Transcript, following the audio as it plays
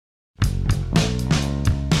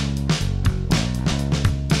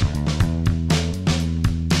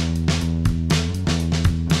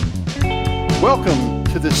Welcome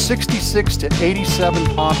to the 66 to 87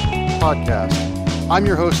 podcast. I'm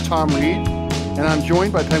your host, Tom Reed, and I'm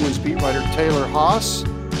joined by Penguins beat writer Taylor Haase.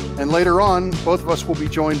 And later on, both of us will be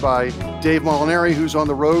joined by Dave Molinari, who's on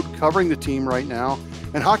the road covering the team right now,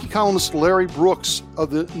 and hockey columnist Larry Brooks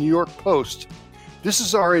of the New York Post. This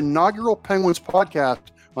is our inaugural Penguins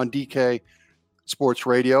podcast on DK Sports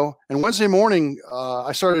Radio. And Wednesday morning,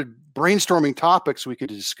 I started brainstorming topics we could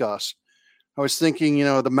discuss. I was thinking,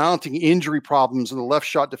 the mounting injury problems in the left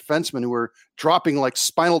shot defensemen who were dropping like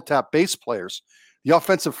spinal tap bass players, the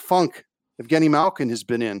offensive funk Evgeny Malkin has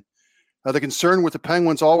been in, the concern with the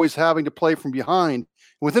Penguins always having to play from behind.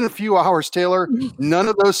 Within a few hours, Taylor, none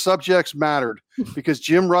of those subjects mattered because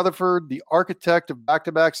Jim Rutherford, the architect of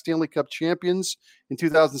back-to-back Stanley Cup champions in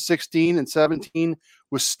 2016 and 17,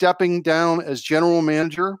 was stepping down as general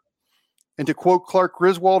manager. And to quote Clark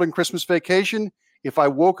Griswold in Christmas Vacation, if I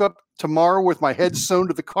woke up tomorrow with my head sewn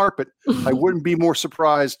to the carpet, I wouldn't be more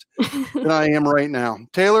surprised than I am right now.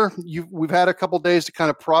 Taylor, we've had a couple days to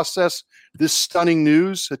kind of process this stunning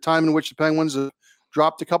news, a time in which the Penguins have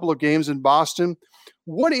dropped a couple of games in Boston.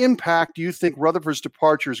 What impact do you think Rutherford's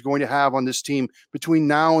departure is going to have on this team between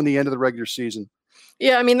now and the end of the regular season?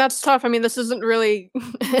 Yeah, that's tough. This isn't really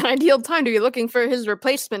an ideal time to be looking for his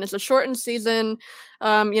replacement. It's a shortened season.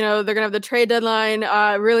 They're going to have the trade deadline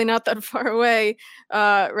really not that far away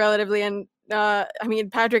relatively. And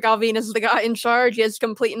Patrick Allvin is the guy in charge. He has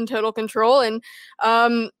complete and total control. And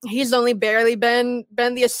he's only barely been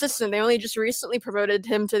the assistant. They only just recently promoted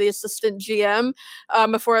him to the assistant GM.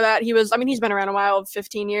 Before that, he's been around a while,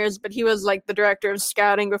 15 years, but he was like the director of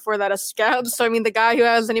scouting before that, a scout. So, the guy who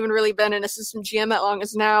hasn't even really been an assistant GM that long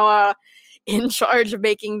is now in charge of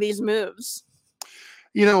making these moves.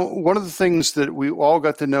 One of the things that we all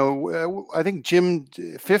got to know, I think Jim,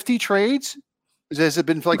 50 trades? Has it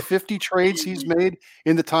been like 50 trades he's made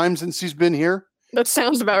in the time since he's been here? That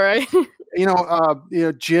sounds about right.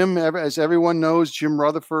 Jim, as everyone knows, Jim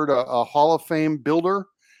Rutherford, a Hall of Fame builder,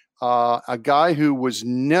 a guy who was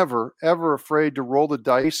never, ever afraid to roll the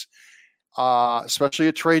dice, especially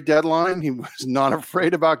at trade deadline. He was not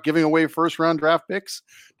afraid about giving away first-round draft picks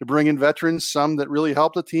to bring in veterans, some that really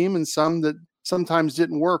helped the team and some that sometimes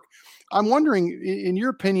didn't work. I'm wondering, in your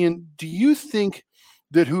opinion, do you think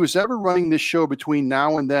that who is ever running this show between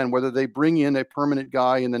now and then, whether they bring in a permanent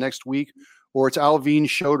guy in the next week or it's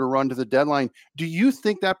Allvin's show to run to the deadline, do you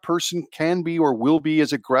think that person can be or will be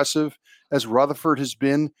as aggressive as Rutherford has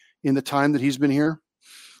been in the time that he's been here?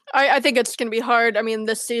 I think it's going to be hard.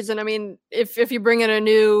 This season, if you bring in a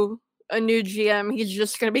new GM, he's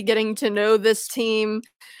just going to be getting to know this team.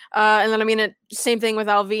 And then, same thing with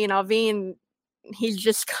Allvin. Allvin, he's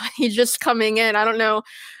just coming in. I don't know.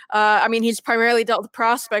 He's primarily dealt with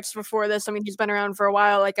prospects before this. He's been around for a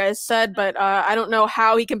while, like I said, but I don't know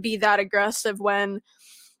how he can be that aggressive when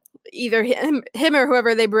either him or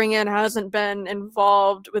whoever they bring in hasn't been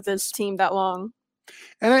involved with this team that long.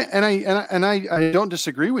 And I don't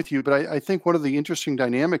disagree with you, but I think one of the interesting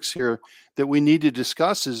dynamics here that we need to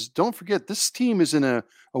discuss is, don't forget, this team is in a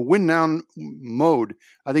win now mode.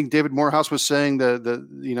 I think David Morehouse was saying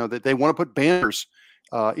that they want to put banners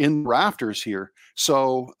in rafters here.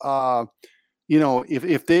 So,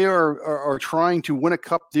 if they are trying to win a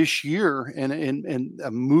cup this year and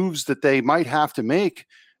moves that they might have to make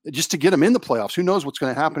just to get them in the playoffs, who knows what's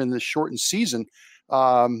going to happen in this shortened season.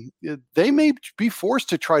 They may be forced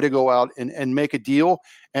to try to go out and make a deal.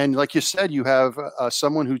 And like you said, you have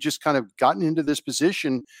someone who just kind of gotten into this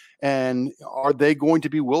position, and are they going to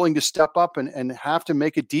be willing to step up and have to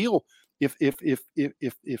make a deal if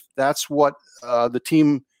that's what the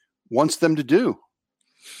team wants them to do?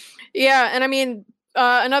 Yeah. And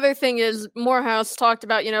another thing is Morehouse talked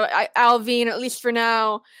about, Allvin, at least for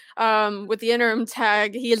now, with the interim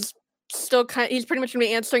tag, he's pretty much going to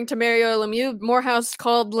be answering to Mario Lemieux. Morehouse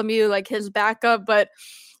called Lemieux like his backup, but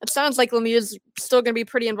it sounds like Lemieux is still going to be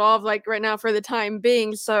pretty involved like right now for the time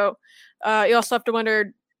being. So you also have to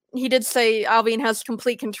wonder, he did say Allvin has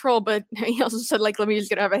complete control, but he also said like Lemieux is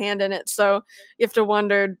going to have a hand in it. So you have to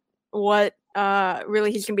wonder what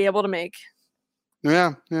really he's going to be able to make.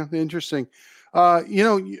 Yeah, interesting.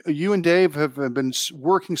 You and Dave have been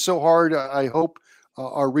working so hard. I hope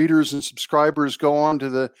our readers and subscribers go on to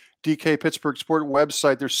the DK Pittsburgh Sport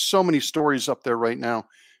website. There's so many stories up there right now,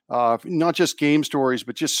 not just game stories,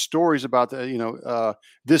 but just stories about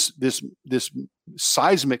this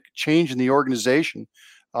seismic change in the organization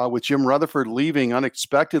with Jim Rutherford leaving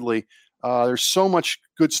unexpectedly. There's so much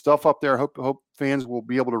good stuff up there. Hope fans will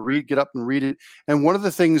be able to get up and read it. And one of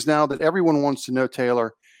the things now that everyone wants to know,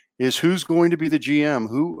 Taylor, is who's going to be the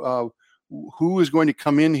GM. who is going to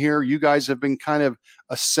come in here. You guys have been kind of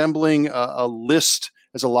assembling a list,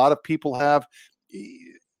 as a lot of people have.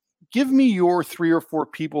 Give me your 3 or 4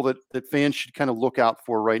 people that fans should kind of look out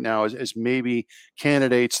for right now as maybe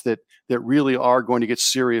candidates that really are going to get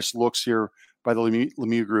serious looks here by the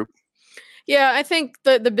Lemieux Group. Yeah, I think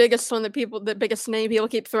the biggest one the biggest name people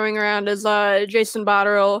keep throwing around is Jason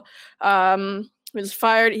Botterill. Was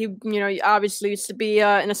fired. He obviously used to be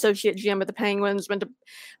an associate GM with the Penguins. Went to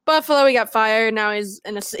Buffalo. He got fired. Now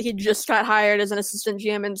he just got hired as an assistant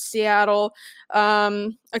GM in Seattle. A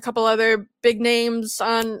couple other big names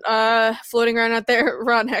on floating around out there.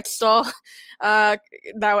 Ron Hextall. I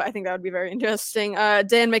think that would be very interesting.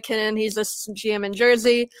 Dan McKinnon. He's assistant GM in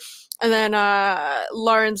Jersey. And then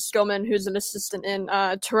Lawrence Gilman, who's an assistant in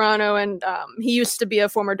Toronto, and he used to be a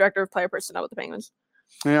former director of player personnel with the Penguins.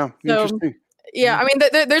 Yeah, interesting. Yeah, I mean,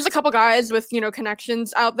 there's a couple guys with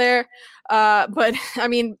connections out there, but I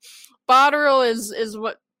mean, Botterill is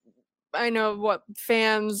what I know what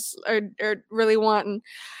fans are really want, and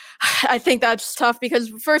I think that's tough because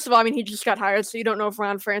first of all, I mean, he just got hired, so you don't know if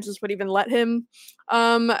Ron Francis would even let him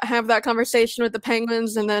have that conversation with the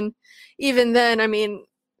Penguins, and then even then, I mean,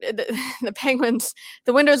 the Penguins,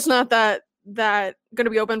 the window's not that going to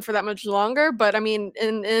be open for that much longer, but I mean,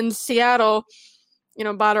 in Seattle.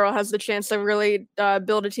 Botterill has the chance to really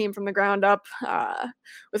build a team from the ground up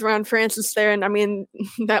with Ron Francis there. And I mean,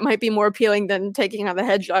 that might be more appealing than taking on the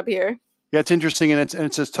head job here. Yeah, it's interesting. And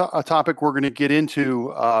it's a topic we're going to get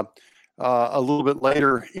into a little bit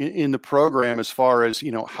later in the program as far as,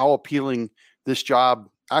 how appealing this job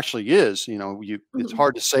actually is. It's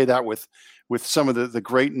hard to say that with some of the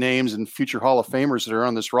great names and future Hall of Famers that are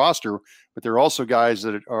on this roster, but there are also guys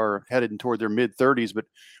that are headed toward their mid-30s. But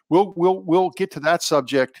we'll get to that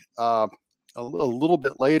subject a little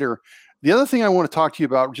bit later. The other thing I want to talk to you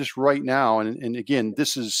about just right now, and again,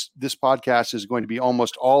 this podcast is going to be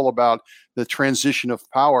almost all about the transition of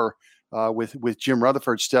power with Jim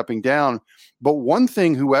Rutherford stepping down. But one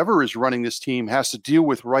thing whoever is running this team has to deal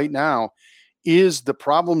with right now is the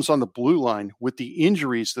problems on the blue line with the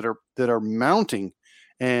injuries that are mounting.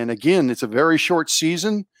 And again, it's a very short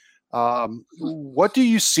season. What do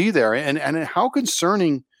you see there? And how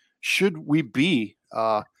concerning should we be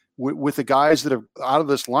with the guys that are out of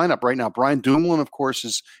this lineup right now? Brian Dumoulin, of course,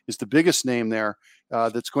 is the biggest name there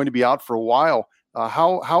that's going to be out for a while.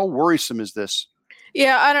 How worrisome is this?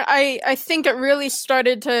 Yeah, I think it really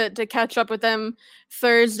started to catch up with them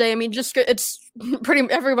Thursday. I mean, it's pretty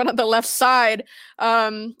everyone on the left side.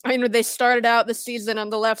 I mean, they started out the season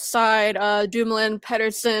on the left side. Dumoulin,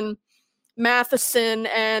 Pettersson, Matheson,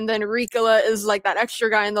 and then Riikola is like that extra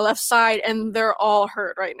guy on the left side, and they're all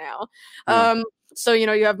hurt right now. Yeah. So you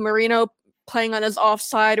have Marino playing on his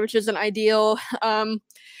offside, which isn't ideal.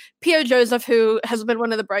 P.O. Joseph, who has been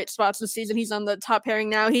one of the bright spots this season, he's on the top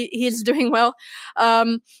pairing now. He's doing well.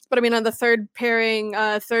 But I mean, on the third pairing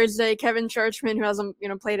Thursday, Kevin Churchman, who hasn't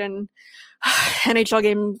played in NHL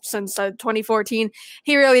game since 2014,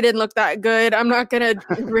 he really didn't look that good. I'm not gonna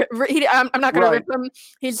I'm not gonna rip him.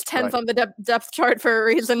 He's 10th on the depth chart for a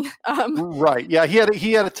reason. Right. Yeah.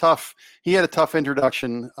 He had a tough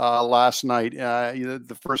introduction last night.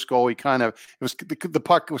 The first goal, the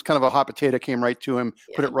puck was kind of a hot potato, came right to him,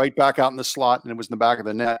 put it right back out in the slot, and it was in the back of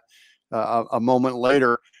the net a moment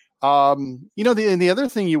later. The other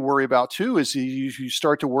thing you worry about too is you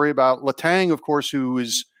start to worry about Letang, of course, who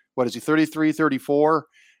is, what is he, 33, 34?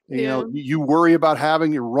 Yeah. You worry about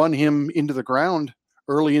having to run him into the ground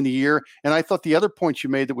early in the year. And I thought the other point you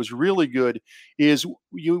made that was really good is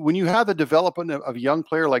when you have the development of a young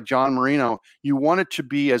player like John Marino, you want it to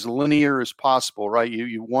be as linear as possible, right?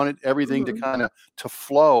 You want everything to kind of to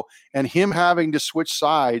flow. And him having to switch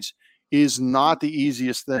sides is not the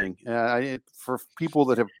easiest thing for people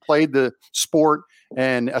that have played the sport,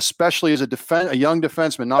 and especially as a young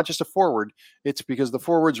defenseman, not just a forward. It's because the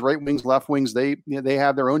forwards, right wings, left wings, they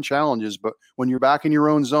have their own challenges. But when you're back in your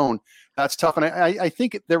own zone, that's tough. And I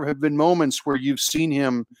think there have been moments where you've seen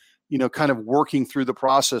him, kind of working through the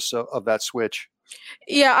process of that switch.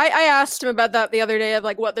 Yeah, I asked him about that the other day of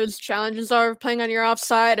like what those challenges are of playing on your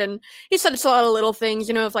offside, and he said it's a lot of little things,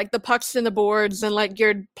 if like the puck's in the boards and like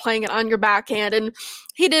you're playing it on your backhand. And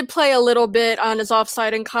he did play a little bit on his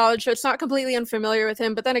offside in college, so it's not completely unfamiliar with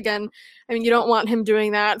him. But then again, I mean, you don't want him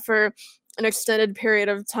doing that for an extended period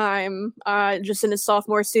of time just in his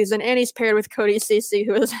sophomore season. And he's paired with Cody Ceci,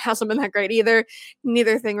 who hasn't been that great either.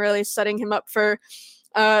 Neither thing really setting him up for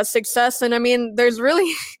success. And I mean, there's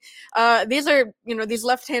really these are these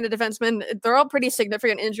left-handed defensemen, they're all pretty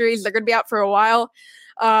significant injuries. They're going to be out for a while,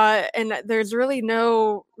 and there's really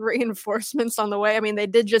no reinforcements on the way. I mean, they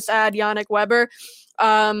did just add Yannick Weber,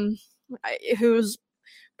 who's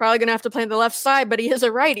probably going to have to play on the left side, but he is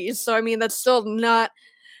a righty. So, I mean, that's still not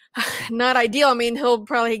ideal. I mean, he'll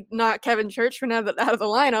probably knock Kevin Churchman out of the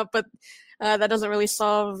lineup, but that doesn't really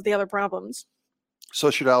solve the other problems. So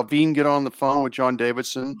should Allvin get on the phone with John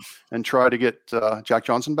Davidson and try to get Jack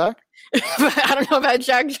Johnson back? I don't know about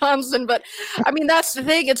Jack Johnson, but I mean, that's the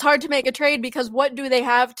thing. It's hard to make a trade because what do they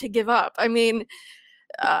have to give up? I mean,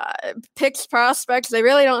 picks, prospects, they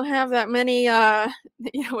really don't have that many,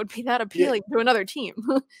 would be that appealing to another team.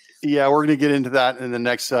 Yeah, we're going to get into that in the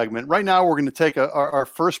next segment. Right now, we're going to take our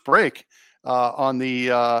first break on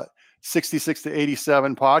the 66 to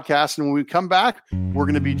 87 podcast. And when we come back, we're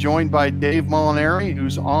going to be joined by Dave Molinari,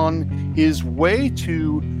 who's on his way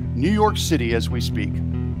to New York City as we speak.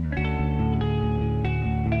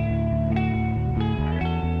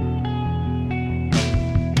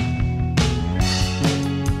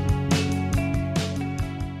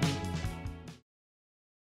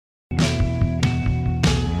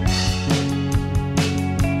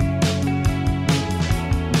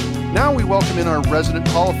 Now we welcome in our resident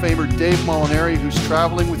Hall of Famer, Dave Molinari, who's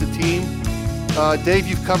traveling with the team. Dave,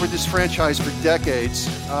 you've covered this franchise for decades.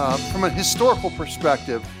 From a historical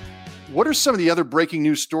perspective, what are some of the other breaking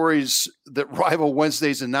news stories that rival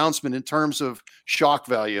Wednesday's announcement in terms of shock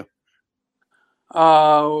value?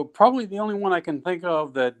 Probably the only one I can think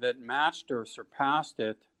of that matched or surpassed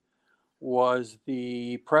it was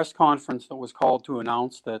the press conference that was called to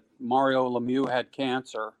announce that Mario Lemieux had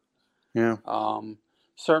cancer. Yeah.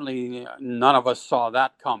 Certainly none of us saw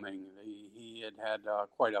that coming. He had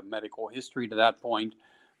quite a medical history to that point,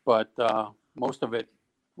 but most of it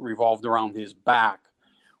revolved around his back.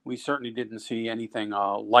 We certainly didn't see anything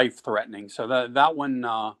life-threatening. So that one,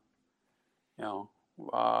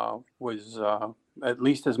 was at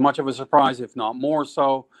least as much of a surprise, if not more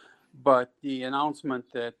so. But the announcement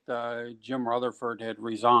that Jim Rutherford had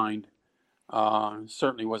resigned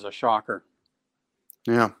certainly was a shocker.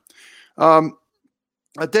 Yeah.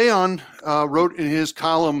 Dayon wrote in his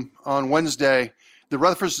column on Wednesday, the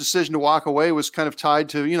Rutherford's decision to walk away was kind of tied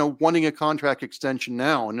to, wanting a contract extension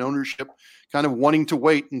now and ownership kind of wanting to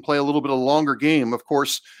wait and play a little bit of a longer game. Of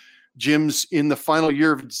course, Jim's in the final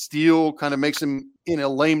year of his deal kind of makes him in a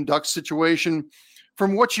lame duck situation.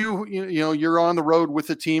 From what you're on the road with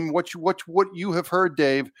the team, what you have heard,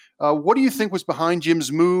 Dave, what do you think was behind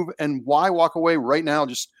Jim's move and why walk away right now,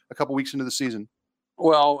 just a couple weeks into the season?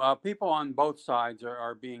 Well, people on both sides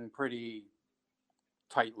are being pretty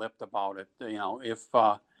tight-lipped about it.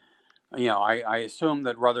 I assume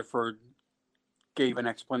that Rutherford gave an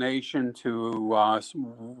explanation to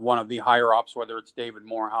one of the higher ups, whether it's David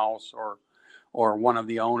Morehouse or one of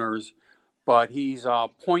the owners, but he's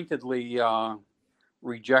pointedly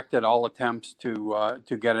rejected all attempts to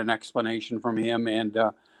get an explanation from him, and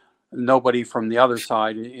nobody from the other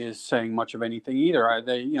side is saying much of anything either.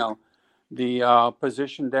 The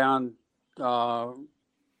position Dan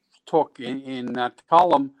took in that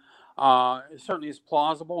column certainly is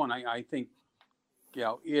plausible, and I think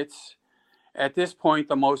it's at this point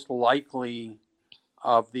the most likely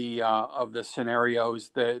of the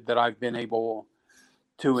scenarios that I've been able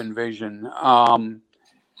to envision. I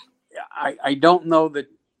don't know that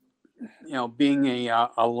being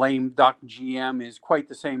a lame duck GM is quite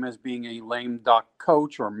the same as being a lame duck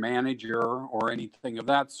coach or manager or anything of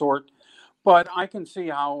that sort. But I can see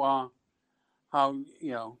how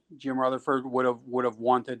Jim Rutherford would have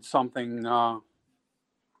wanted something to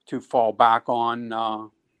fall back on,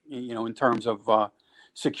 in terms of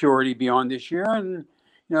security beyond this year, and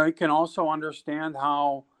you can also understand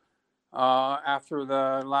how after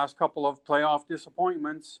the last couple of playoff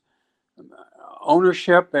disappointments,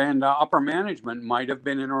 ownership and upper management might have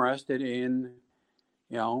been interested in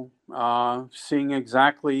seeing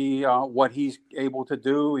exactly what he's able to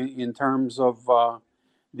do in terms of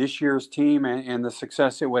this year's team and the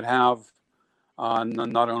success it would have,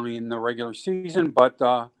 not only in the regular season,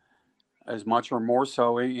 but as much or more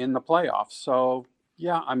so in the playoffs. So,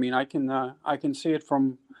 yeah, I mean, I can see it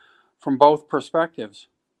from both perspectives.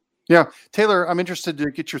 Yeah. Taylor, I'm interested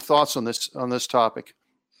to get your thoughts on this topic.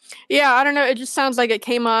 Yeah, I don't know. It just sounds like it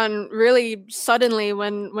came on really suddenly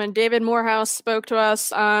when David Morehouse spoke to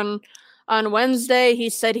us on Wednesday. He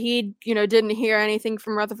said he, didn't hear anything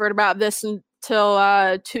from Rutherford about this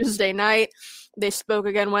until Tuesday night. They spoke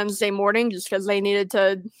again Wednesday morning just because they needed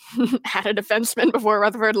to add a defenseman before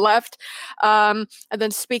Rutherford left. And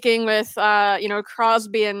then speaking with,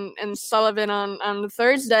 Crosby and Sullivan on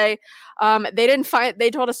Thursday,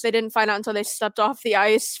 they told us they didn't find out until they stepped off the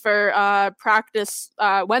ice for practice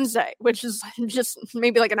Wednesday, which is just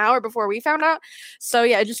maybe like an hour before we found out. So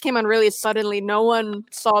yeah, it just came on really suddenly. No one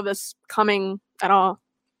saw this coming at all.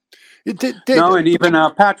 No, and even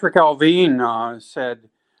Patrick Alvin said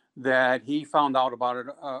that he found out about it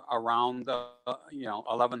around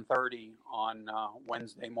 11:30 on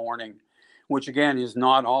Wednesday morning, which again is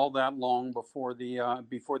not all that long before the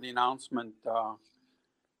announcement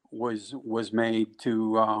was made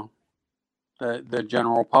to the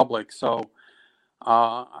general public. So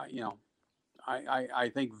I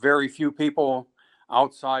think very few people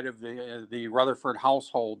outside of the Rutherford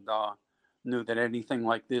household knew that anything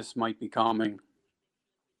like this might be coming.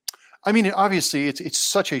 I mean, obviously, it's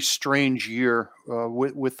such a strange year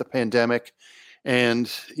with the pandemic,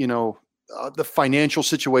 and the financial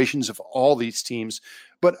situations of all these teams.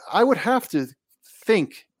 But I would have to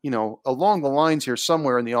think, along the lines here,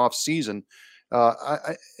 somewhere in the off season,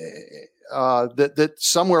 that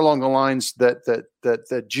somewhere along the lines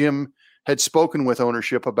that Jim had spoken with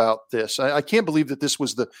ownership about this. I can't believe that this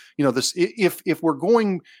was this. If we're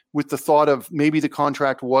going with the thought of maybe the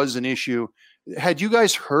contract was an issue. Had you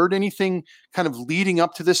guys heard anything kind of leading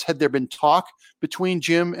up to this? Had there been talk between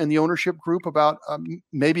Jim and the ownership group about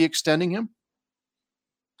maybe extending him?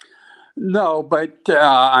 No, but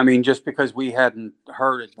I mean, just because we hadn't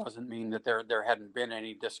heard it doesn't mean that there hadn't been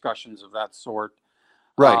any discussions of that sort.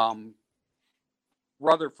 Right.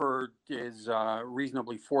 Rutherford is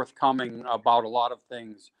reasonably forthcoming about a lot of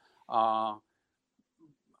things. I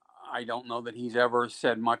don't know that he's ever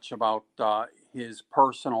said much about his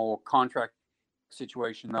personal contract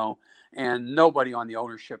situation, though, and nobody on the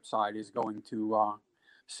ownership side is going to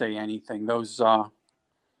say anything. Those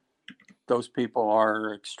people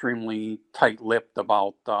are extremely tight-lipped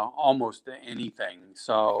about almost anything.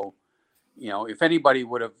 So, if anybody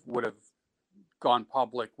would have gone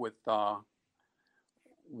public with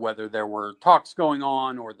whether there were talks going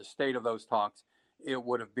on or the state of those talks, it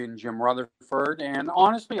would have been Jim Rutherford. And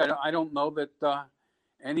honestly, I don't know that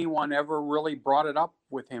anyone ever really brought it up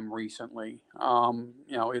with him recently.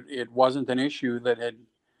 It wasn't an issue that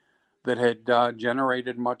had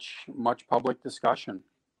generated much public discussion.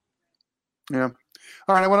 Yeah.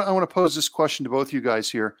 All right. I want to pose this question to both you guys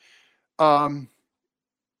here.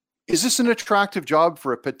 Is this an attractive job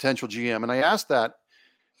for a potential GM? And I ask that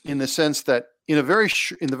in the sense that in the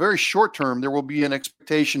very short term, there will be an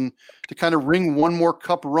expectation to kind of wring one more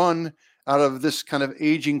cup run out of this kind of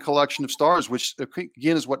aging collection of stars, which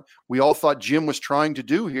again is what we all thought Jim was trying to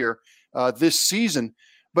do here this season.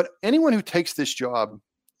 But anyone who takes this job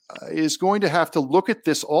is going to have to look at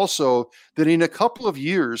this also, that in a couple of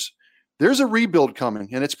years, there's a rebuild coming,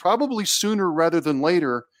 and it's probably sooner rather than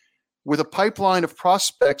later, with a pipeline of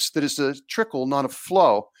prospects that is a trickle, not a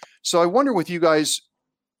flow. So I wonder with you guys,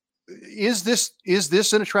 is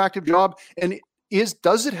this an attractive job? And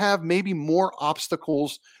does it have maybe more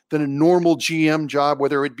obstacles than a normal GM job,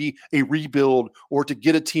 whether it be a rebuild or to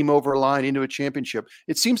get a team over a line into a championship?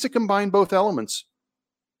 It seems to combine both elements.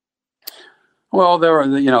 Well, there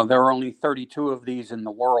are only 32 of these in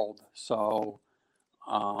the world, so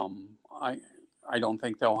I don't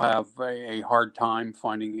think they'll have a hard time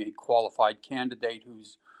finding a qualified candidate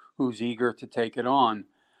who's eager to take it on.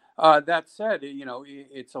 That said,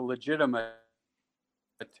 it's a legitimate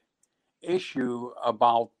issue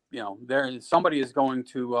about, somebody is going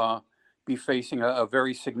to be facing a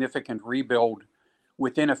very significant rebuild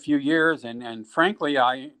within a few years. And frankly,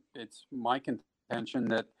 it's my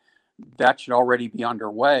contention that should already be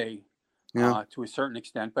underway to a certain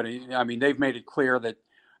extent. But I mean, they've made it clear that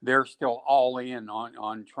they're still all in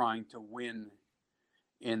on trying to win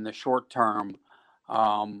in the short term.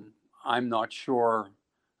 I'm not sure,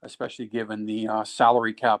 especially given the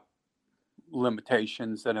salary cap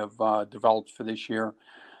limitations that have developed for this year,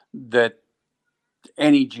 that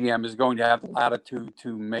any GM is going to have the latitude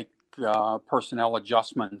to make personnel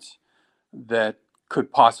adjustments that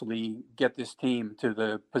could possibly get this team to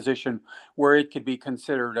the position where it could be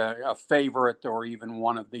considered a favorite or even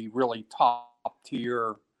one of the really top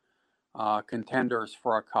tier contenders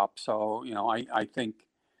for a cup. So, I think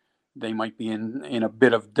they might be in a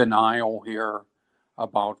bit of denial here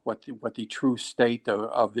about what the true state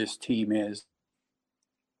of this team is.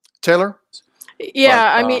 Taylor?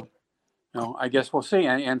 Yeah, but, I mean, I guess we'll see.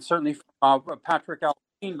 And certainly Patrick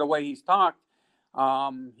Alvin, the way he's talked,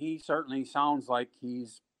 he certainly sounds like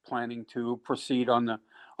he's planning to proceed on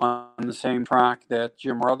the same track that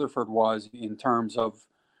Jim Rutherford was in terms of,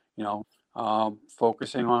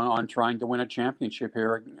 focusing on trying to win a championship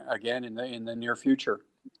here again in the near future.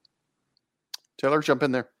 Taylor, jump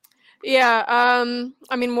in there. Yeah,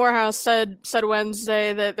 I mean, Morehouse said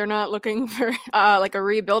Wednesday that they're not looking for like a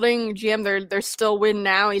rebuilding GM. They're still win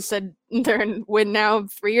now. He said they're in win now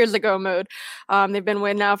 3 years ago mode. They've been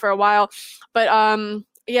win now for a while, but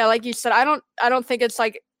yeah, like you said, I don't think it's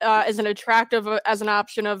like as an attractive as an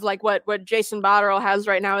option of like what Jason Botterill has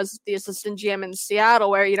right now as the assistant GM in Seattle,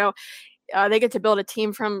 where they get to build a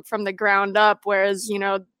team from the ground up, whereas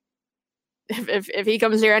if he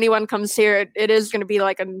comes here, anyone comes here, it is going to be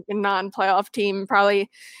like a non-playoff team probably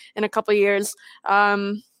in a couple of years.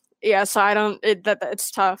 So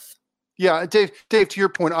it's tough. Yeah, Dave, to your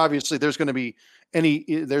point, obviously there's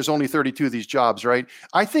only 32 of these jobs, right?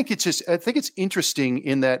 I think it's interesting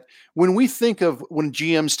in that when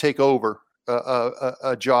GMs take over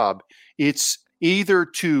a job, it's either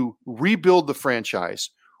to rebuild the franchise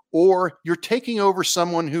or you're taking over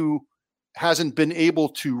someone who hasn't been able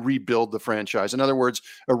to rebuild the franchise. In other words,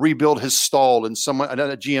 a rebuild has stalled and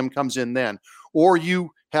another GM comes in then, or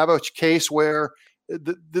you have a case where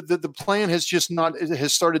the plan has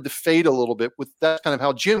started to fade a little bit. With that's kind of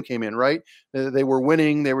how Jim came in, right? They were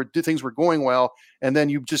winning, things were going well, and then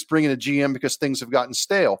you just bring in a GM because things have gotten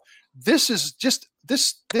stale. This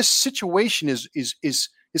situation is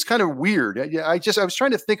kind of weird. I was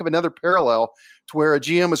trying to think of another parallel to where a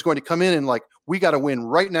GM was going to come in and like, we got to win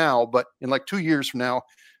right now, but in like 2 years from now,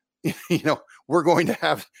 we're going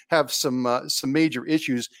to have some major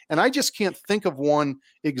issues. And I just can't think of one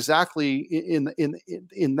exactly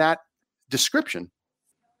in that description.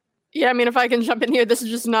 Yeah, I mean, if I can jump in here, this is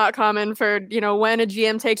just not common for, when a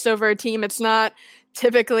GM takes over a team. It's not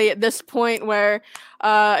typically at this point where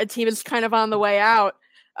a team is kind of on the way out.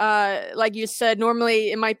 Like you said,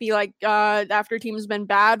 normally it might be like after a team's been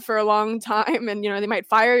bad for a long time and, they might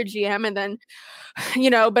fire a GM and then,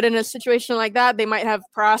 but in a situation like that, they might have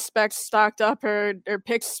prospects stocked up or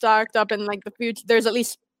picks stocked up in like the future. There's at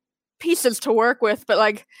least pieces to work with, but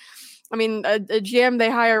like, I mean, a GM they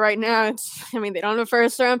hire right now, they don't have a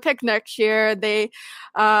first round pick next year. They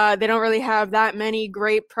don't really have that many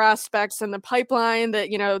great prospects in the pipeline that,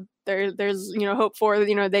 there's hope for,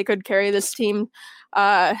 they could carry this team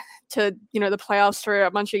to the playoffs for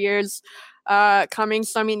a bunch of years coming.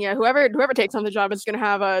 So I mean, yeah, whoever takes on the job is going to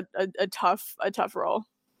have a tough role.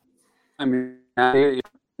 I mean,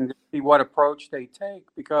 see what approach they take,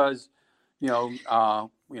 because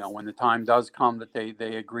when the time does come that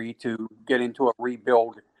they agree to get into a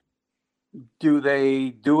rebuild, do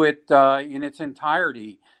they do it in its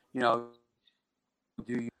entirety? Do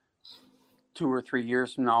you 2 or 3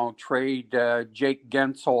 years from now trade Jake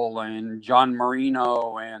Gensel and John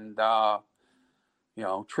Marino and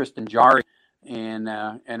Tristan Jarry in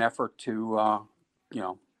an effort to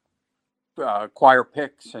acquire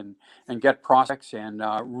picks and get prospects and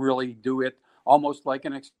really do it almost like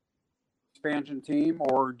an expansion team?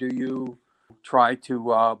 Or do you try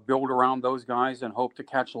to build around those guys and hope to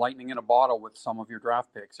catch lightning in a bottle with some of your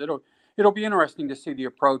draft picks? It'll be interesting to see the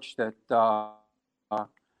approach that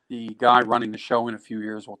the guy running the show in a few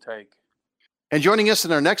years will take. And joining us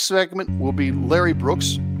in our next segment will be Larry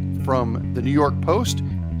Brooks from the New York Post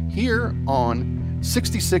here on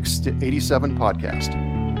 66 to 87 podcast.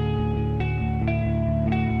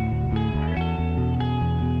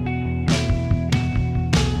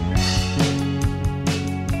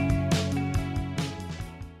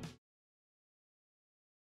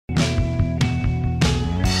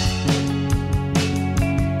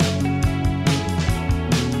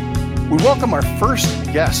 We welcome our first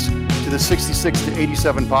guest to the 66 to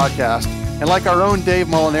 87 podcast. And like our own Dave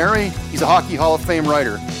Molinari, he's a Hockey Hall of Fame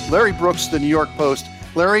writer. Larry Brooks, the New York Post.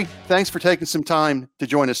 Larry, thanks for taking some time to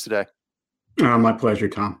join us today. My pleasure,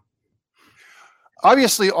 Tom.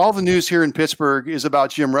 Obviously, all the news here in Pittsburgh is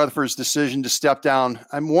about Jim Rutherford's decision to step down.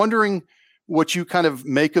 I'm wondering what you kind of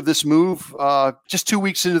make of this move just 2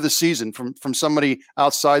 weeks into the season from somebody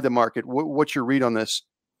outside the market. What's your read on this?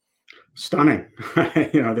 Stunning.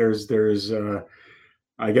 There's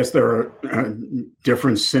I guess there are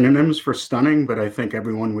different synonyms for stunning, but I think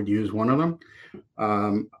everyone would use one of them.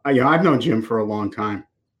 I've known Jim for a long time,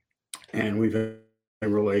 and we've had a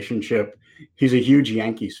relationship. He's a huge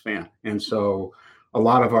Yankees fan, and so a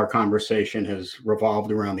lot of our conversation has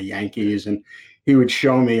revolved around the Yankees. And he would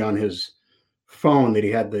show me on his phone that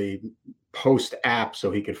he had the Post app so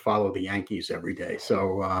he could follow the Yankees every day.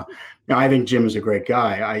 So I think Jim is a great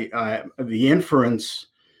guy. The inference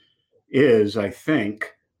is, I think,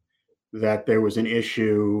 that there was an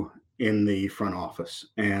issue in the front office.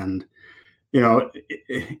 And,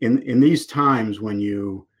 in these times when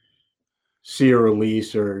you see a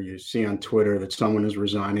release or you see on Twitter that someone is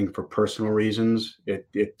resigning for personal reasons,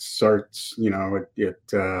 it starts, it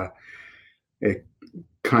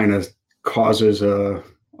kind of causes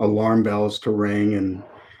alarm bells to ring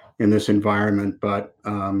in this environment. But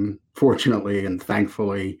fortunately and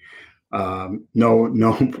thankfully,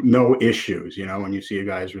 no issues, when you see a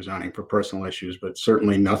guy is resigning for personal issues, but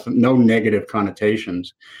certainly nothing, no negative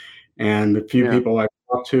connotations. And the few people I've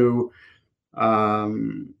talked to,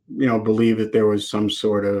 believe that there was some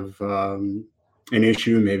sort of an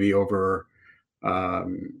issue, maybe over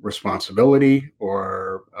responsibility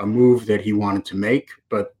or a move that he wanted to make,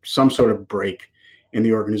 but some sort of break in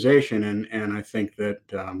the organization. And I think that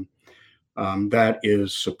that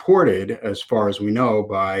is supported, as far as we know,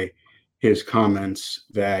 by his comments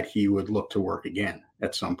that he would look to work again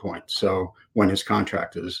at some point. So when his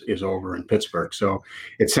contract is over in Pittsburgh. So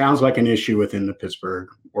it sounds like an issue within the Pittsburgh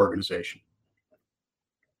organization.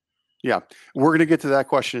 Yeah, we're going to get to that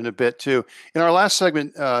question in a bit too. In our last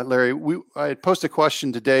segment, Larry, I had posted a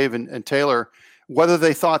question to Dave and Taylor whether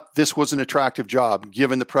they thought this was an attractive job,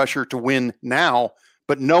 given the pressure to win now,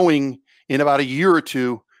 but knowing in about a year or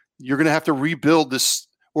two, you're going to have to rebuild this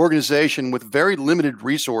organization with very limited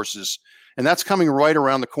resources. And that's coming right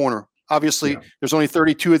around the corner. Obviously, there's only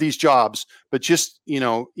 32 of these jobs, but just,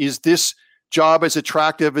 is this job as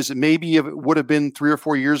attractive as it maybe it would have been 3 or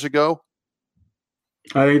 4 years ago?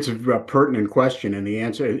 I think it's a pertinent question. And the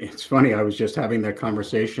answer, it's funny, I was just having that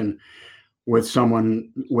conversation with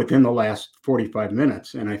someone within the last 45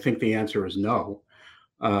 minutes. And I think the answer is no.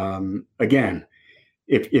 Again,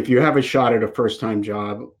 if you have a shot at a first-time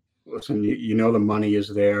job, listen, the money is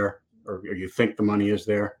there, or you think the money is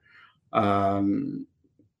there.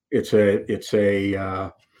 It's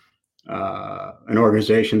an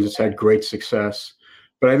organization that's had great success,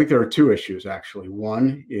 but I think there are two issues actually.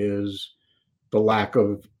 One is the lack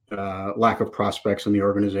of prospects in the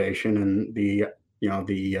organization, and the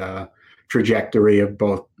trajectory of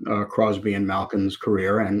both Crosby and Malkin's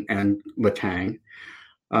career and Letang.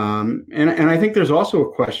 And I think there's also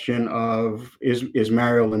a question of is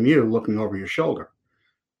Mario Lemieux looking over your shoulder?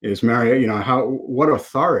 Is Mario, what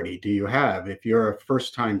authority do you have if you're a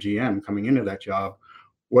first-time GM coming into that job?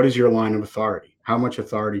 What is your line of authority? How much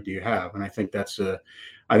authority do you have? And I think that's an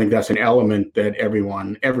element that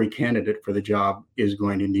every candidate for the job is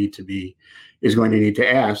going to need to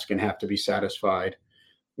ask and have to be satisfied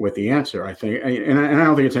with the answer. I think, and I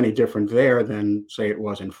don't think it's any different there than, say, it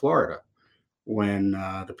was in Florida when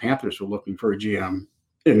the Panthers were looking for a GM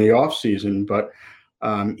in the offseason. But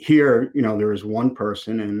here, there is one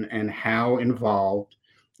person, and how involved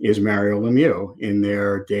is Mario Lemieux in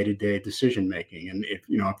their day-to-day decision making? And if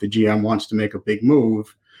the GM wants to make a big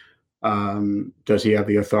move, does he have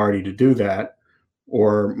the authority to do that,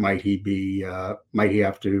 or might he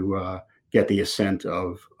have to get the assent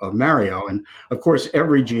of Mario? And of course,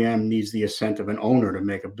 every GM needs the assent of an owner to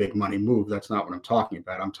make a big money move. That's not what I'm talking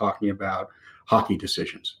about. I'm talking about hockey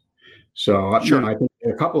decisions. So sure. I think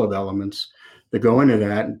there are a couple of elements that go into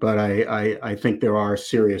that, but I think there are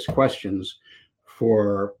serious questions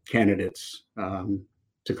for candidates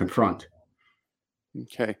to confront.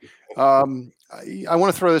 Okay. I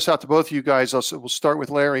want to throw this out to both of you guys. We'll start with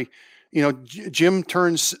Larry. Jim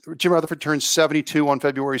Rutherford turns 72 on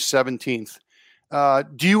February 17th.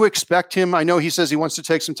 Do you expect him? I know he says he wants to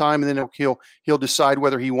take some time, and then he'll decide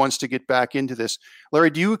whether he wants to get back into this.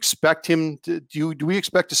 Larry, do you expect him do we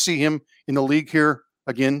expect to see him in the league here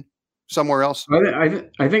again, somewhere else? I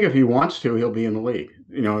think if he wants to, he'll be in the league.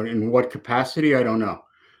 In what capacity, I don't know.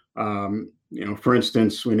 For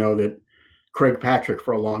instance, we know that Craig Patrick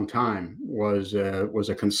for a long time was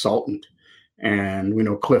a consultant, and we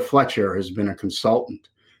know Cliff Fletcher has been a consultant.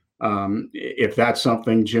 If that's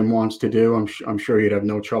something Jim wants to do, I'm sure he'd have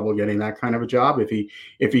no trouble getting that kind of a job.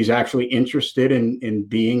 If he's actually interested in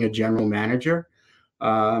being a general manager,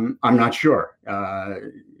 I'm not sure. I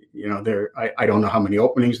don't know how many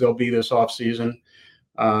openings there'll be this offseason,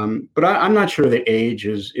 but I'm not sure that age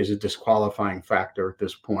is a disqualifying factor at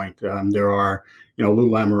this point. There are, Lou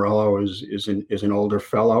Lamoriello is an older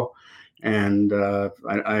fellow, and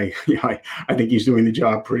I think he's doing the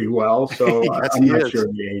job pretty well. So Yes, I'm not sure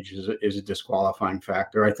the age is a disqualifying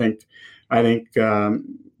factor. I think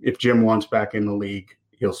if Jim wants back in the league,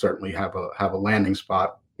 he'll certainly have a landing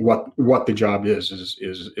spot. What the job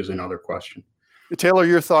is another question. Taylor,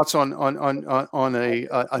 your thoughts on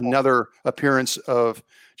another appearance of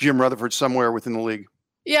Jim Rutherford somewhere within the league?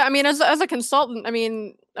 Yeah, I mean, as a consultant, I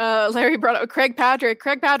mean, Larry brought up Craig Patrick.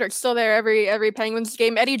 Craig Patrick's still there every Penguins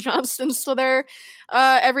game. Eddie Johnston's still there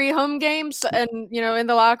every home games, and in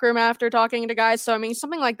the locker room after talking to guys. So I mean,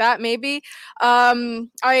 something like that maybe. I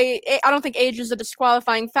don't think age is a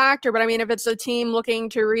disqualifying factor, but I mean, if it's a team looking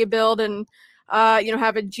to rebuild and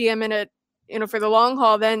have a GM in it, for the long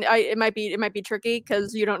haul, then it might be tricky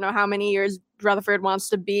because you don't know how many years Rutherford wants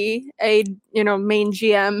to be a main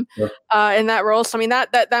GM in that role. So I mean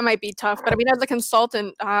that might be tough. But I mean, as a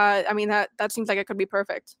consultant, that seems like it could be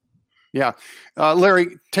perfect. Yeah,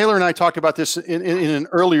 Larry, Taylor and I talked about this in an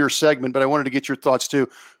earlier segment, but I wanted to get your thoughts too.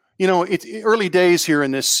 It's early days here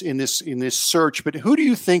in this search, but who do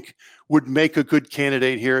you think would make a good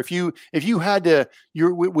candidate here? If you had to,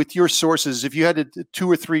 with your sources, if you had to,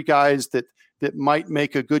 2 or 3 guys that might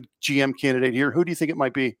make a good GM candidate here, who do you think it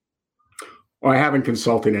might be? Well, I haven't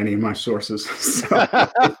consulted any of my sources. So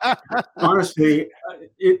honestly,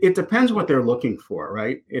 it depends what they're looking for,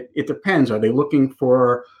 right? It depends. Are they looking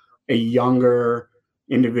for a younger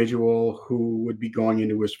individual who would be going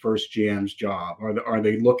into his first GM's job? Are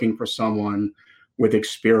they looking for someone with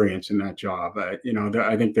experience in that job? I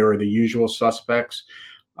think there are the usual suspects.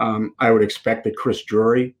 I would expect that Chris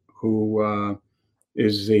Drury, who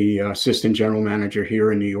is the assistant general manager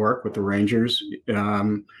here in New York with the Rangers,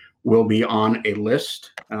 will be on a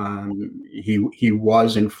list. He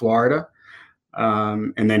was in Florida,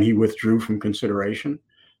 and then he withdrew from consideration.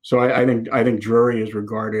 So I think Drury is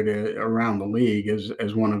regarded around the league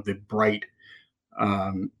as one of the bright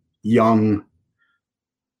young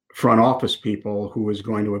front office people who is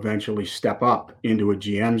going to eventually step up into a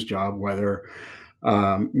GM's job. Whether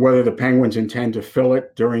the Penguins intend to fill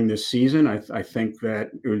it during this season, I think that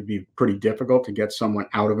it would be pretty difficult to get someone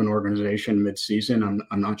out of an organization mid-season.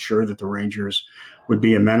 I'm not sure that the Rangers would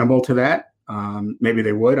be amenable to that. Maybe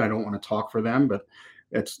they would. I don't want to talk for them, but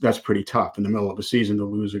that's pretty tough in the middle of a season to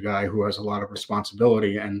lose a guy who has a lot of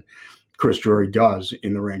responsibility, and Chris Drury does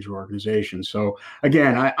in the Ranger organization. So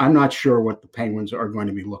again, I'm not sure what the Penguins are going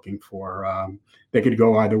to be looking for. They could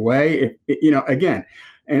go either way. Again,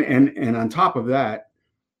 and on top of that,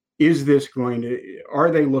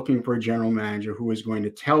 are they looking for a general manager who is going to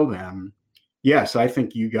tell them, yes, I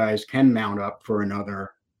think you guys can mount up for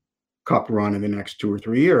another cup run in the next 2 or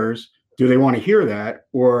 3 years? Do they want to hear that?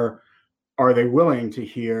 Or are they willing to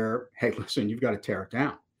hear, hey, listen, you've got to tear it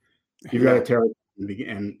down. You've got to tear it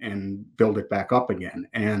down and build it back up again.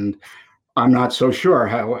 And I'm not so sure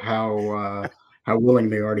how willing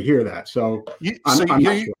they are to hear that. So I'm not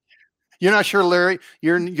sure. You're not sure, Larry?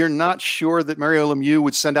 You're not sure that Mario Lemieux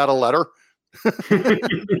would send out a letter?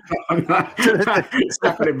 I'm not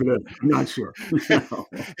sure.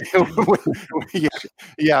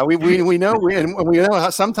 We know how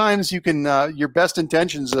sometimes you can your best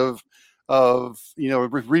intentions of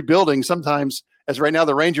rebuilding. Sometimes, as right now,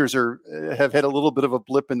 the Rangers have had a little bit of a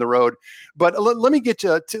blip in the road. But let me get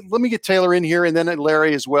Taylor in here, and then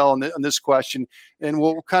Larry as well on this question, and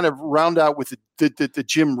we'll kind of round out with the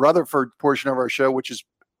Jim Rutherford portion of our show, which has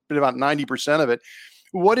been about 90% of it.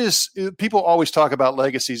 People always talk about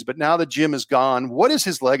legacies, but now that Jim is gone, what is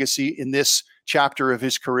his legacy in this chapter of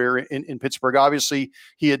his career in Pittsburgh? Obviously,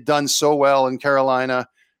 he had done so well in Carolina,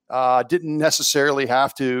 didn't necessarily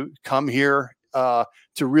have to come here to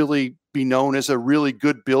really be known as a really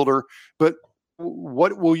good builder. But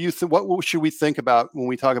what should we think about when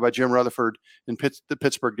we talk about Jim Rutherford in the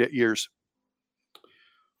Pittsburgh years?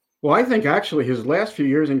 Well, I think actually his last few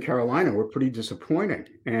years in Carolina were pretty disappointing.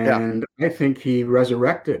 And I think he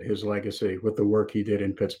resurrected his legacy with the work he did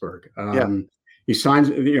in Pittsburgh. He signs,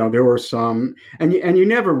 there were some, and you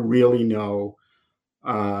never really know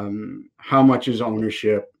how much is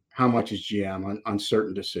ownership, how much is GM on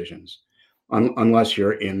certain decisions, unless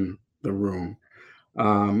you're in the room.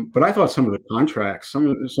 But I thought some of the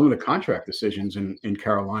contract decisions in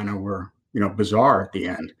Carolina were, bizarre at the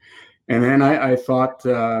end. And then I thought,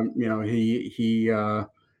 he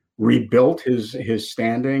rebuilt his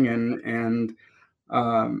standing. And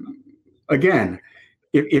again,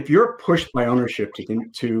 if you're pushed by ownership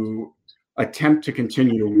to attempt to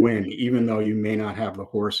continue to win, even though you may not have the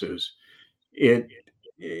horses, it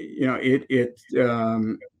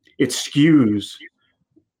skews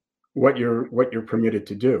what you're permitted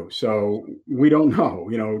to do. So we don't know.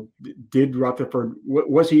 Did Rutherford,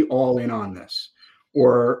 was he all in on this,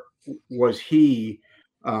 or was he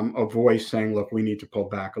a voice saying, look, we need to pull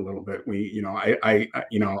back a little bit. I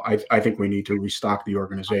think we need to restock the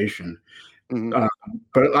organization. Mm-hmm.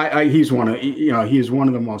 But he is one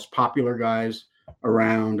of the most popular guys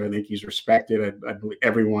around. I think he's respected. I believe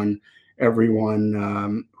everyone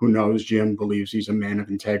who knows Jim believes he's a man of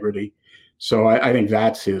integrity. So I think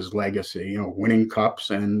that's his legacy, winning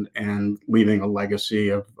cups and leaving a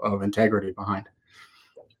legacy of integrity behind.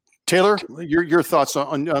 Taylor, your thoughts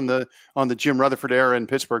on the Jim Rutherford era in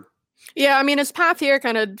Pittsburgh? Yeah, I mean, his path here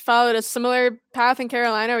kind of followed a similar path in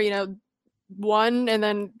Carolina, where, won, and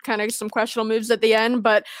then kind of some questionable moves at the end.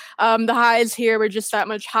 But the highs here were just that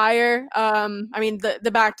much higher. I mean,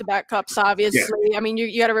 the back-to-back cups, obviously. Yeah. I mean,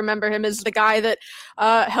 you got to remember him as the guy that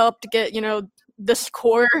helped get, this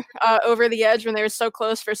core over the edge when they were so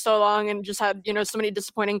close for so long, and just had, so many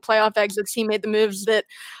disappointing playoff exits. He made the moves that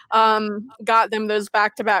got them those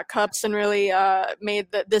back-to-back cups and really made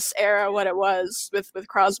this era what it was with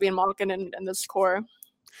Crosby and Malkin and this core.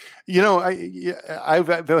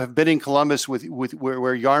 I've been in Columbus with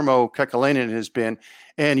where Jarmo Kekalainen has been,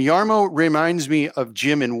 and Jarmo reminds me of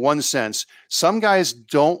Jim in one sense. Some guys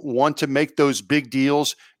don't want to make those big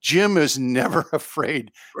deals. Jim is never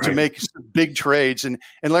afraid to make big trades. And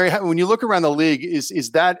Larry, when you look around the league,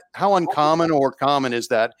 is that how uncommon or common is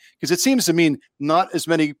that? Because it seems to me not as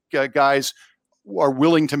many guys are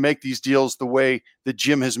willing to make these deals the way that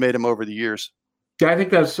Jim has made them over the years. Yeah, I think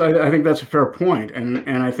that's a fair point, and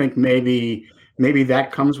I think maybe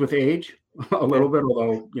that comes with age a little bit.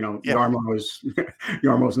 Although Jarmo's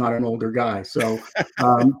not an older guy, so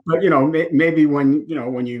but maybe when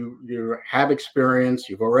you have experience,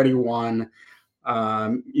 you've already won,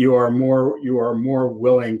 you are more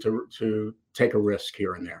willing to take a risk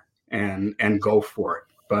here and there and go for it.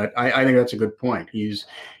 But I think that's a good point. He's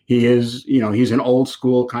an old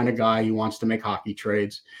school kind of guy. He wants to make hockey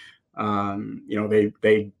trades.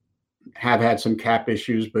 They have had some cap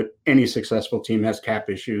issues, but any successful team has cap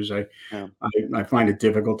issues. I find it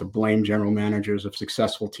difficult to blame general managers of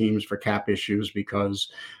successful teams for cap issues because,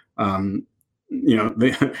 the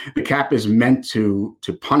cap is meant to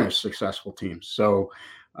punish successful teams. So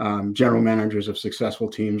general managers of successful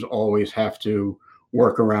teams always have to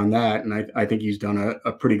work around that. And I think he's done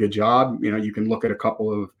a pretty good job. You can look at a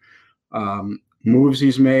couple of moves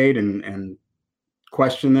he's made and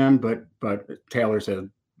question them, but Taylor said,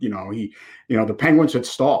 the Penguins had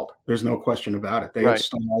stalled. There's no question about it. They had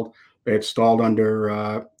stalled. They had stalled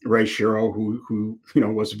under Ray Shero, who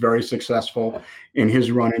was very successful in his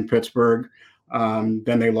run in Pittsburgh. Then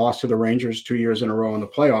they lost to the Rangers 2 years in a row in the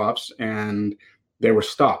playoffs, and they were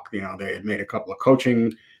stuck. They had made a couple of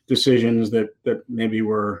coaching decisions that maybe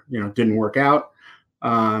were didn't work out,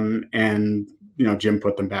 and Jim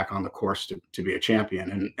put them back on the course to be a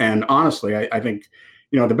champion. And honestly, I think,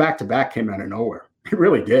 the back-to-back came out of nowhere. It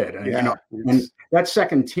really did. And that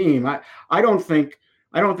second team, I don't think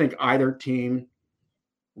either team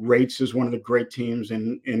rates as one of the great teams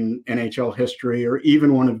in NHL history, or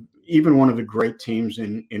even one of the great teams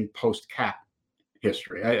in post-cap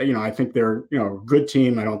history. I think they're a good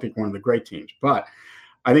team. I don't think one of the great teams, but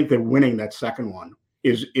I think that winning that second one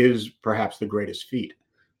is perhaps the greatest feat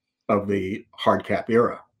of the hard cap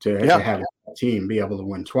era to have a team be able to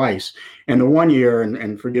win twice. And the 1 year,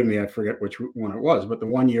 and forgive me, I forget which one it was, but the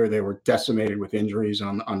 1 year they were decimated with injuries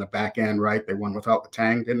on the back end, right? They won without the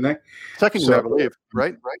Tang, didn't they? Second year, I believe,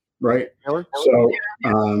 right? Right. So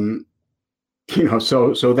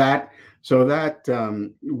that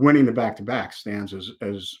winning the back-to-back stands as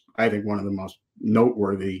I think one of the most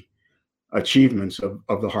noteworthy achievements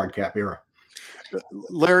of the hard cap era.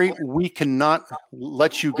 Larry, we cannot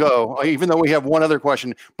let you go, even though we have one other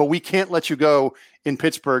question, but we can't let you go in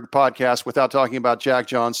Pittsburgh podcast without talking about Jack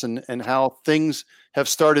Johnson and how things have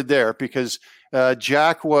started there, because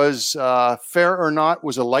Jack was, fair or not,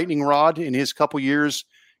 was a lightning rod in his couple years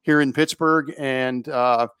here in Pittsburgh. And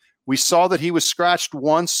we saw that he was scratched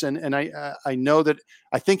once. And I know that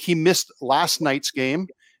I think he missed last night's game.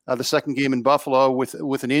 The second game in Buffalo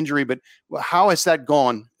with an injury, but how has that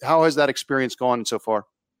gone? How has that experience gone so far?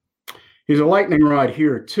 He's a lightning rod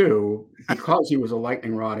here too, because he was a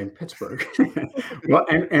lightning rod in Pittsburgh. Well,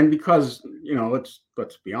 and because let's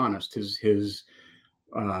be honest, his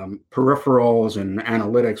peripherals and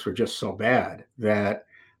analytics were just so bad that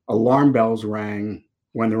alarm bells rang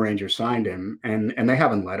when the Rangers signed him, and they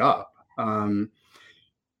haven't let up.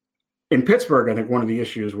 In Pittsburgh, I think one of the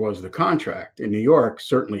issues was the contract. In New York,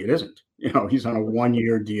 certainly it isn't. He's on a 1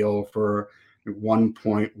 year deal for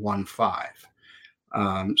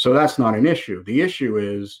 1.15. So that's not an issue. The issue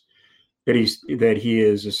is that he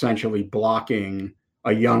is essentially blocking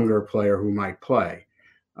a younger player who might play.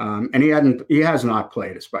 And he has not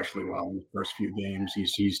played especially well in the first few games.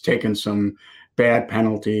 He's taken some bad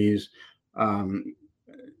penalties.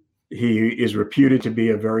 He is reputed to be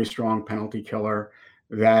a very strong penalty killer.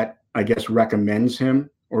 That, I guess, recommended him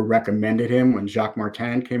when Jacques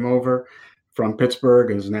Martin came over from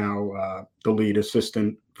Pittsburgh, is now the lead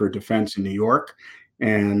assistant for defense in New York.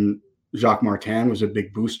 And Jacques Martin was a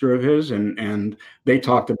big booster of his, and they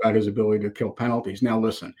talked about his ability to kill penalties. Now,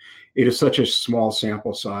 listen, it is such a small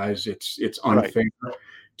sample size. It's unfair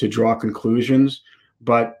to draw conclusions,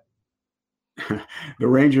 but the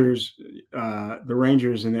Rangers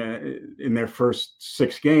in their first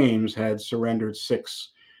 6 games had surrendered 6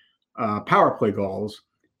 power play goals.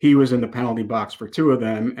 He was in the penalty box for 2 of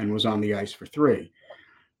them and was on the ice for 3.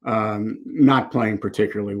 Not playing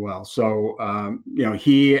particularly well. So,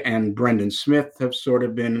 he and Brendan Smith have sort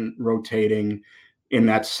of been rotating in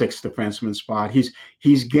that 6th defenseman spot.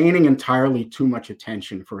 He's gaining entirely too much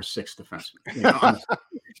attention for a 6th defenseman.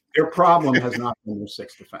 Their problem has not been their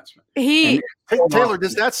 6th defenseman. Taylor,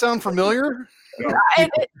 does that sound familiar? It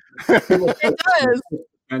does.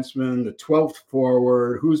 Defenseman, the 12th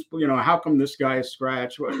forward, who's, how come this guy is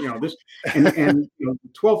scratched? Well, this, and the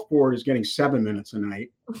 12th forward is getting 7 minutes a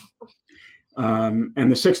night. And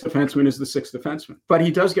the 6th defenseman is the 6th defenseman, but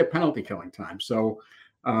he does get penalty killing time. So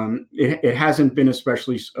it hasn't been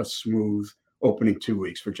especially a smooth opening 2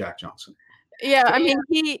 weeks for Jack Johnson. Yeah, I mean,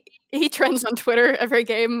 he trends on Twitter every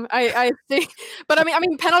game, I think. But I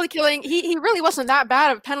mean, penalty killing, he really wasn't that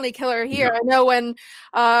bad of a penalty killer here. Yeah. I know when,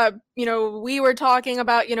 we were talking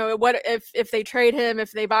about, what if they trade him,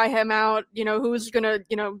 if they buy him out, who's gonna,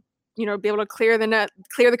 be able to clear the net,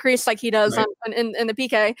 clear the crease like he does in the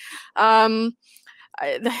PK.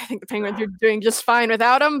 I think the Penguins are doing just fine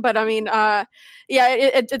without him, but I mean,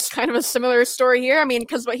 it's kind of a similar story here. I mean,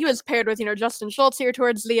 because he was paired with, Justin Schultz here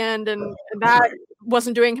towards the end, and that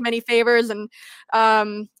wasn't doing him any favors. And I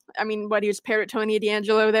mean, he was paired with Tony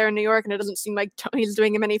DeAngelo there in New York, and it doesn't seem like Tony's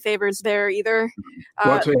doing him any favors there either.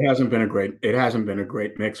 Well, it hasn't been a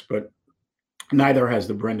great mix, but neither has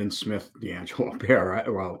the Brendan Smith DeAngelo pair.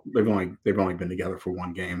 Well, they've only been together for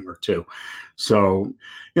 1 game or 2, so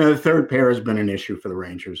the third pair has been an issue for the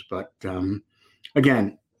Rangers. But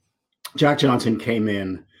again, Jack Johnson came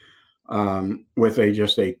in with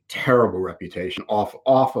just a terrible reputation off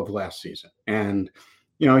of last season, and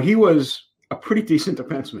he was a pretty decent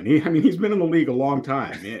defenseman. He's been in the league a long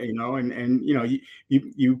time, and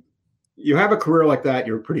you have a career like that,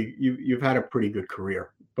 you've had a pretty good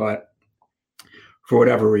career, but for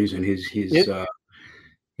whatever reason, he's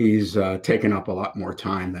taken up a lot more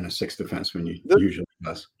time than a 6th defenseman usually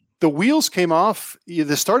does. The wheels came off.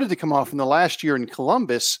 They started to come off in the last year in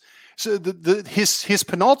Columbus. So his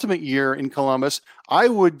penultimate year in Columbus, I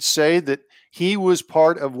would say that he was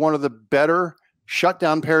part of one of the better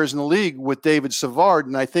shutdown pairs in the league with David Savard.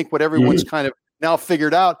 And I think what everyone's kind of now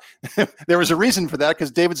figured out, there was a reason for that,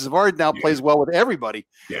 because David Savard now plays well with everybody.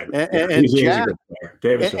 Yeah, and he's a good player.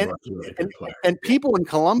 David Savard's a really good player. And people in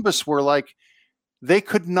Columbus were like, they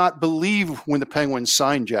could not believe when the Penguins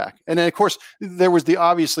signed Jack. And then, of course, there was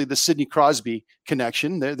obviously the Sidney Crosby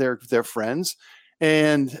connection. They're friends.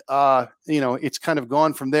 And, it's kind of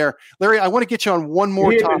gone from there. Larry, I want to get you on one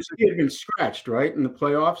more topic. He had been scratched, right, in the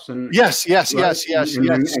playoffs? And Yes.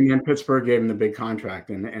 And then Pittsburgh gave him the big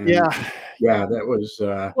contract. And that was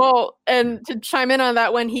well, and to chime in on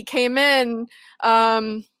that, when he came in,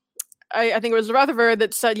 I think it was Rutherford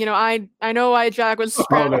that said, I know why Jack was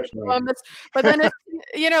scratched from this, but then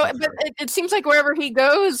it seems like wherever he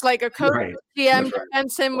goes, like a coach, GM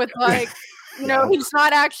defends him with he's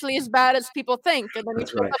not actually as bad as people think. And then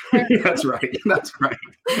That's right.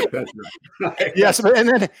 Yes,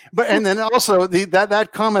 and then also that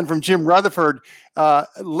comment from Jim Rutherford,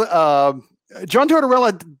 John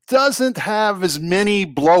Tortorella doesn't have as many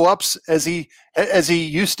blow-ups as he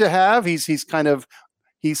used to have. He's kind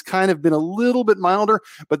of been a little bit milder,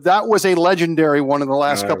 but that was a legendary one in the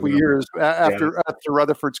last couple of years after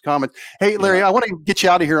Rutherford's comment. Hey, Larry, I want to get you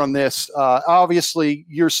out of here on this. Obviously,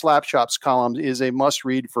 your Slapshots column is a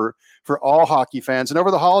must-read for all hockey fans. And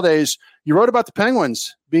over the holidays, you wrote about the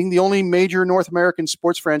Penguins being the only major North American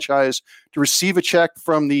sports franchise to receive a check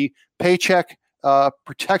from the Paycheck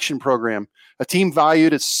Protection Program. A team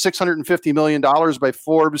valued at $650 million by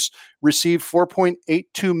Forbes received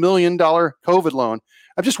 $4.82 million COVID loan.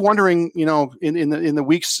 I'm just wondering, in the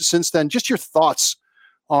weeks since then, just your thoughts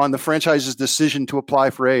on the franchise's decision to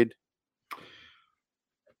apply for aid.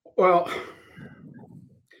 Well,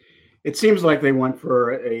 it seems like they went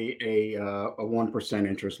for a 1%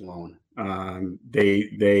 interest loan.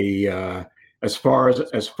 They as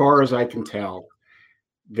far as I can tell,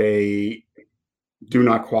 they do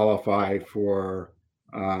not qualify for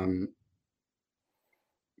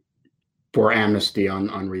amnesty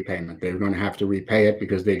on repayment. They're going to have to repay it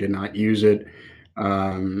because they did not use it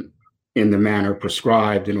in the manner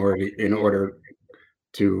prescribed in order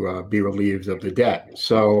to be relieved of the debt.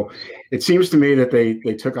 So it seems to me that they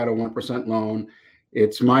took out a 1% loan.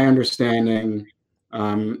 It's my understanding,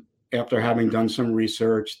 after having done some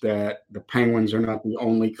research, that the Penguins are not the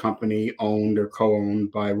only company owned or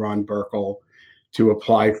co-owned by Ron Burkle to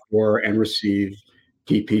apply for and receive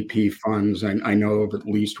PPP funds. I know of at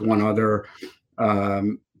least one other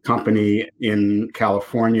company in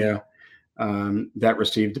California that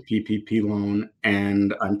received a PPP loan,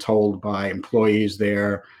 and I'm told by employees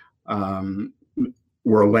there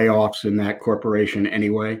were layoffs in that corporation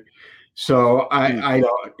anyway. So I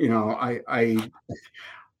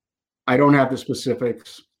don't have the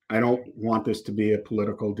specifics. I don't want this to be a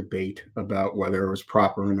political debate about whether it was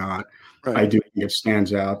proper or not. Right. I do think it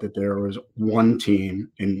stands out that there was one team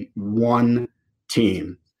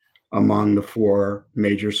among the 4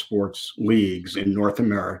 major sports leagues in North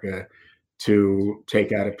America to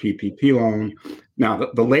take out a PPP loan. Now,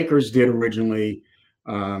 the Lakers did originally.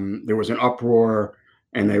 There was an uproar,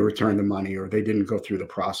 and they returned the money, or they didn't go through the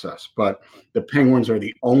process. But the Penguins are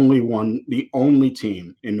the only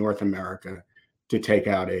team in North America to take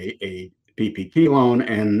out a PPP loan,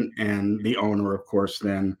 and the owner, of course,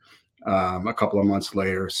 then a couple of months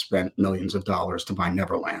later spent millions of dollars to buy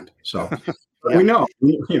Neverland. So yeah. we know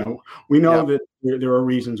yeah. that there are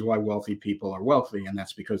reasons why wealthy people are wealthy, and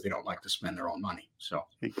that's because they don't like to spend their own money. So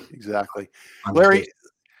exactly, Larry.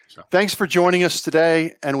 Thanks for joining us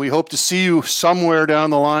today, and we hope to see you somewhere down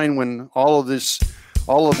the line when all of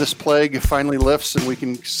this plague finally lifts and we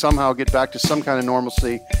can somehow get back to some kind of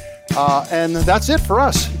normalcy. And that's it for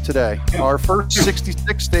us today. Our first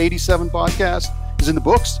 66 to 87 podcast is in the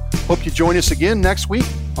books. Hope you join us again next week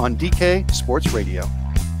on DK Sports Radio.